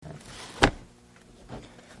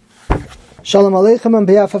Shalom Aleichem. On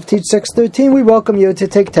behalf of Teach 613, we welcome you to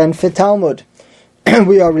Take 10 for Talmud.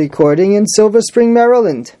 We are recording in Silver Spring,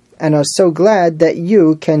 Maryland, and are so glad that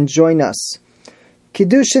you can join us.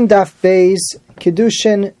 Kiddushin Daf Beis,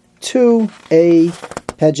 Kiddushin 2a,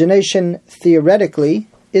 pagination theoretically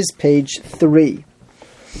is page 3.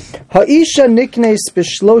 Ha'isha niknes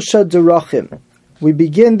b'shlosha derachim. We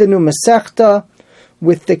begin the new Masechta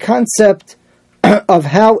with the concept of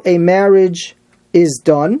how a marriage is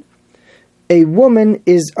done. A woman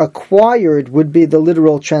is acquired would be the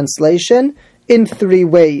literal translation in 3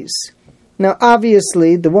 ways. Now,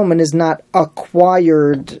 obviously, the woman is not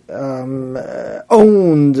acquired,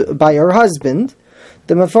 owned by her husband.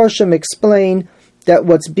 The Mefarshim explain that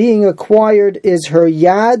what's being acquired is her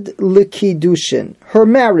yad l'kiddushin, her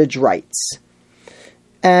marriage rights.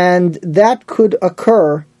 And that could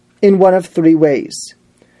occur in one of 3 ways.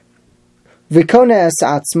 Vikona es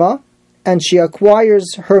atzma, and she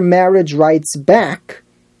acquires her marriage rights back,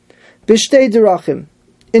 b'shtei derachim,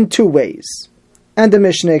 in 2 ways. And the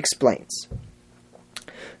Mishnah explains.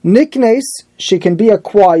 Niknes, she can be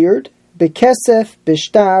acquired, b'kesef,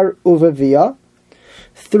 b'shtar, uvavia,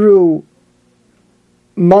 through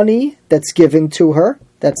money that's given to her.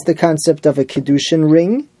 That's the concept of a Kiddushin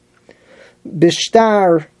ring.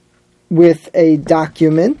 B'shtar, with a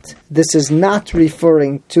document. This is not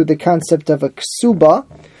referring to the concept of a ksuba,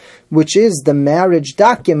 which is the marriage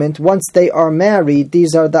document. Once they are married,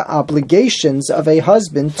 these are the obligations of a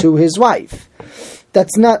husband to his wife.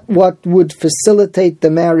 That's not what would facilitate the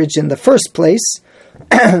marriage in the first place.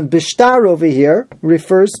 Bishtar over here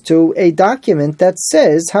refers to a document that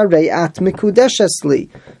says, Harei at mikudeshes li,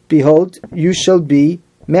 behold, you shall be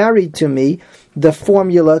married to me. The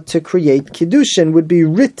formula to create Kiddushin would be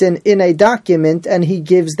written in a document, and he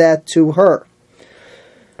gives that to her.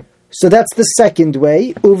 So that's the second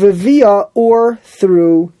way, uvavia, or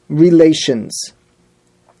through relations.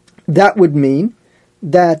 That would mean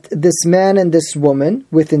that this man and this woman,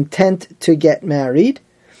 with intent to get married,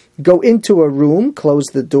 go into a room, close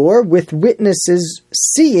the door, with witnesses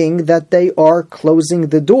seeing that they are closing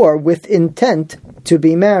the door with intent to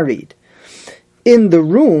be married. In the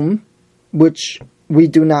room, which we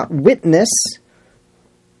do not witness,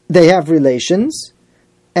 they have relations,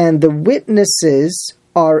 and the witnesses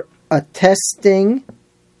are attesting,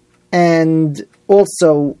 and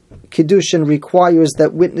also Kiddushin requires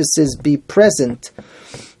that witnesses be present,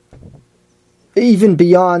 even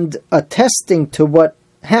beyond attesting to what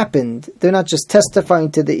happened. They're not just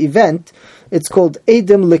testifying to the event. It's called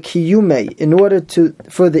Edem Lekiyume. In order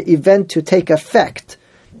for the event to take effect,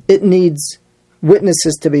 it needs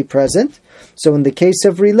witnesses to be present. So in the case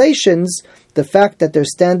of relations, the fact that they're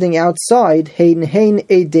standing outside, hein hein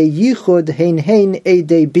edei yichud, hein hein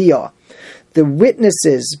edei bia. The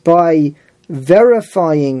witnesses, by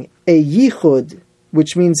verifying a yichud,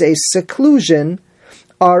 which means a seclusion,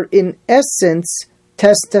 are in essence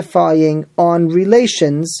testifying on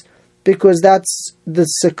relations, because that's the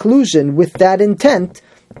seclusion with that intent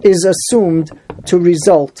is assumed to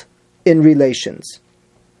result in relations.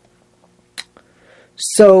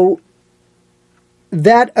 So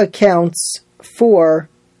that accounts for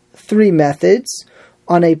 3 methods.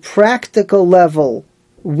 On a practical level,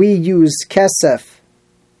 we use kesef,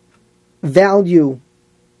 value,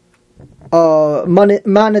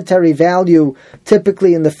 monetary value,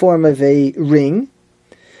 typically in the form of a ring.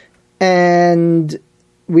 And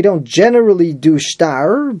we don't generally do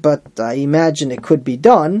shtar, but I imagine it could be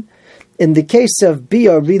done. In the case of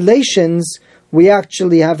bia, relations, we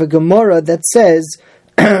actually have a Gemara that says,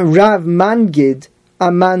 Rav Mangid,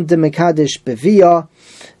 Aman de Mekadesh Bevia,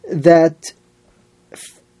 that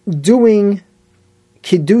doing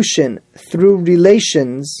Kiddushin through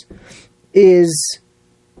relations is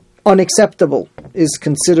unacceptable, is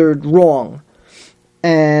considered wrong.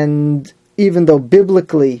 And even though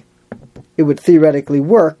biblically it would theoretically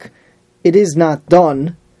work, it is not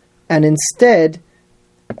done. And instead,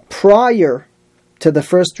 prior to the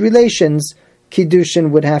first relations,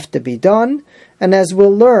 Kiddushin would have to be done. And as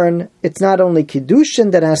we'll learn, it's not only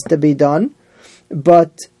Kiddushin that has to be done,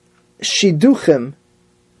 but Shiduchim,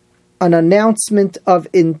 an announcement of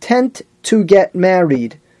intent to get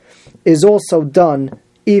married, is also done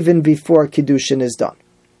even before Kiddushin is done.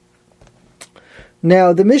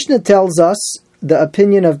 Now, the Mishnah tells us the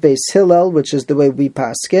opinion of Beis Hillel, which is the way we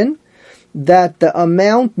paskin, that the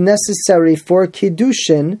amount necessary for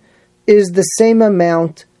Kiddushin is the same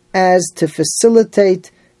amount as to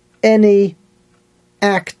facilitate any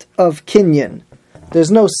act of kinyan.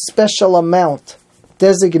 There's no special amount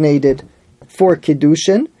designated for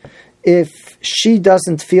Kiddushin. If she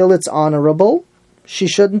doesn't feel it's honorable, she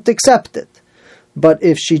shouldn't accept it. But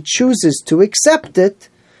if she chooses to accept it,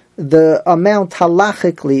 the amount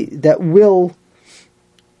halachically that will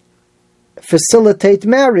facilitate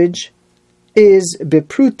marriage is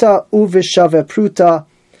bepruta uveshave pruta,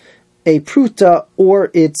 a pruta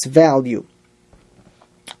or its value.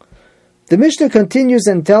 The Mishnah continues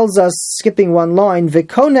and tells us, skipping one line,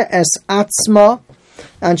 Vekona es atzma,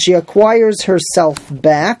 and she acquires herself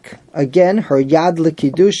back, again, her yad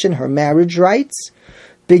l'kiddushin, her marriage rights,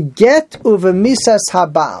 beget uvemisas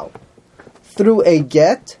habal, through a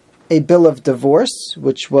get, a bill of divorce,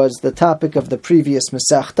 which was the topic of the previous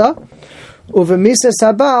Masechta, uvemisas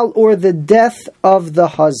habal, or the death of the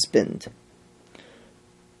husband.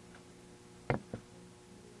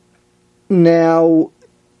 Now,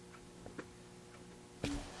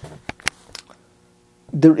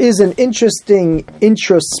 there is an interesting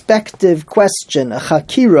introspective question, a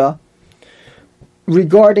chakira,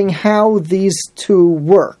 regarding how these two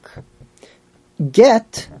work.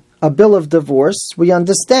 Get a bill of divorce, we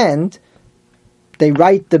understand, they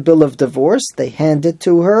write the bill of divorce, they hand it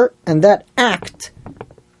to her, and that act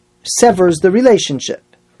severs the relationship.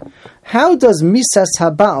 How does misas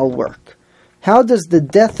habal work? How does the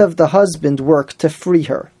death of the husband work to free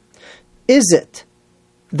her? Is it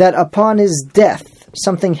that upon his death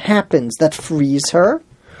something happens that frees her?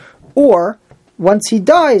 Or, once he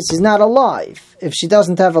dies, he's not alive. If she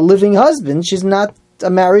doesn't have a living husband, she's not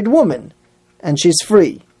a married woman, and she's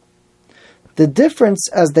free. The difference,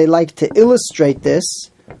 as they like to illustrate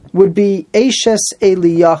this, would be Eshes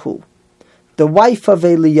Eliyahu, the wife of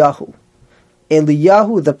Eliyahu.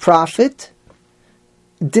 Eliyahu, the prophet,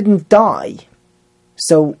 didn't die,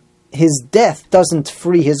 so his death doesn't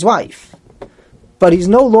free his wife. But he's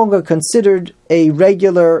no longer considered a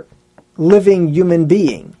regular living human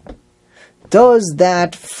being. Does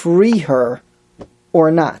that free her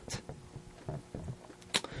or not?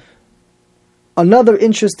 Another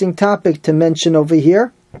interesting topic to mention over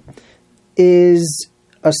here is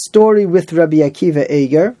a story with Rabbi Akiva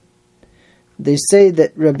Eiger. They say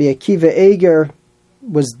that Rabbi Akiva Eiger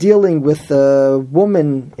was dealing with a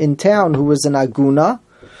woman in town who was an aguna.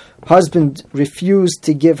 Husband refused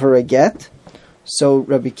to give her a get. So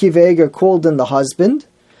Rabbi Akiva Eiger called in the husband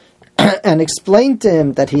and explained to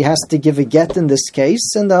him that he has to give a get in this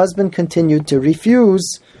case, and the husband continued to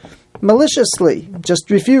refuse maliciously, just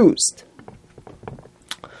refused.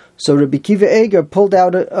 So Rabbi Akiva Eiger pulled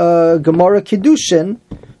out a Gemara Kiddushin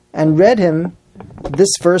and read him this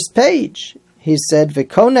first page. He said,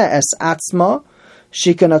 Vekona es atzma,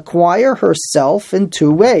 she can acquire herself in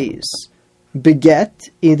two ways. Beget,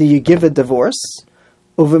 either you give a divorce,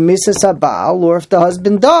 uvemisas habal, or if the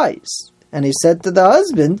husband dies. And he said to the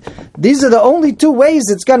husband, these are the only two ways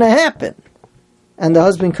it's going to happen. And the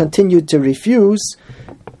husband continued to refuse.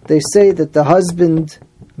 They say that the husband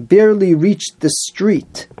barely reached the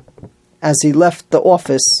street as he left the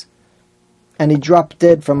office, and he dropped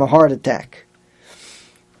dead from a heart attack.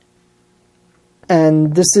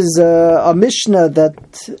 And this is a Mishnah that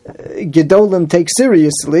Gedolim take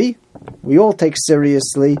seriously. We all take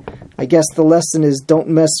seriously. I guess the lesson is don't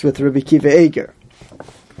mess with Rabbi Akiva Eiger.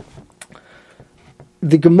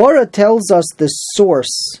 The Gemara tells us the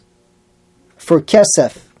source for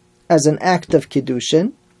kesef as an act of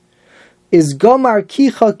Kiddushin is Gomar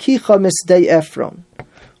Kicha Kicha Misdei Ephron.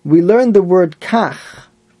 We learn the word kach,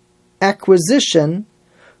 acquisition,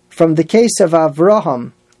 from the case of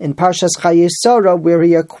Avraham in Parshas Chayei Sarah, where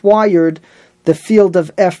he acquired the field of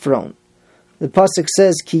Ephron. The pasuk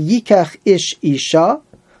says, Ki yikach ish isha,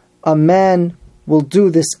 a man will do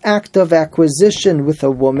this act of acquisition with a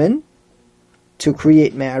woman to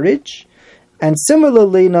create marriage. And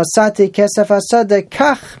similarly, Nasate kesef asada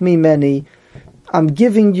kach mimeni, I'm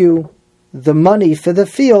giving you the money for the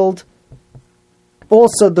field.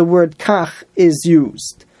 Also the word kach is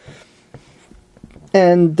used.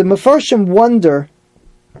 And the Mefarshim wonder,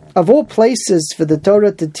 of all places for the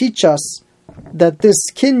Torah to teach us that this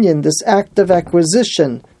kinyan, this act of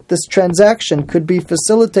acquisition, this transaction could be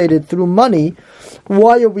facilitated through money,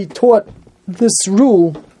 why are we taught this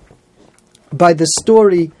rule by the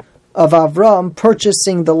story of Avram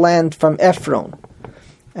purchasing the land from Ephron?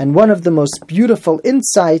 And one of the most beautiful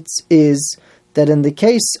insights is that in the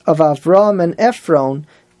case of Avram and Ephron,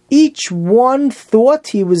 each one thought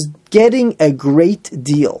he was getting a great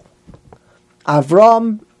deal.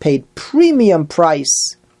 Avram paid premium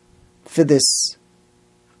price for this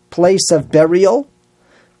place of burial,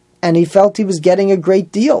 and he felt he was getting a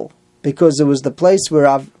great deal because it was the place where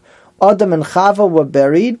Adam and Chava were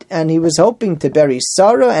buried, and he was hoping to bury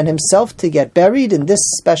Sarah and himself to get buried in this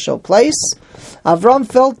special place. Avram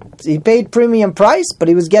felt he paid premium price, but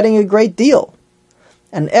he was getting a great deal.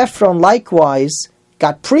 And Ephron likewise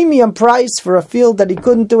got premium price for a field that he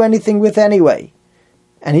couldn't do anything with anyway.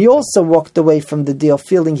 And he also walked away from the deal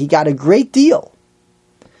feeling he got a great deal.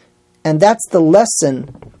 And that's the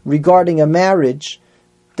lesson regarding a marriage,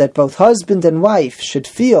 that both husband and wife should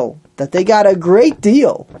feel that they got a great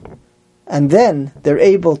deal, and then they're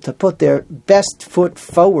able to put their best foot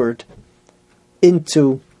forward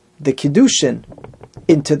into the Kiddushin,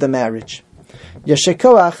 into the marriage. Yasher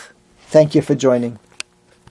Koach, thank you for joining.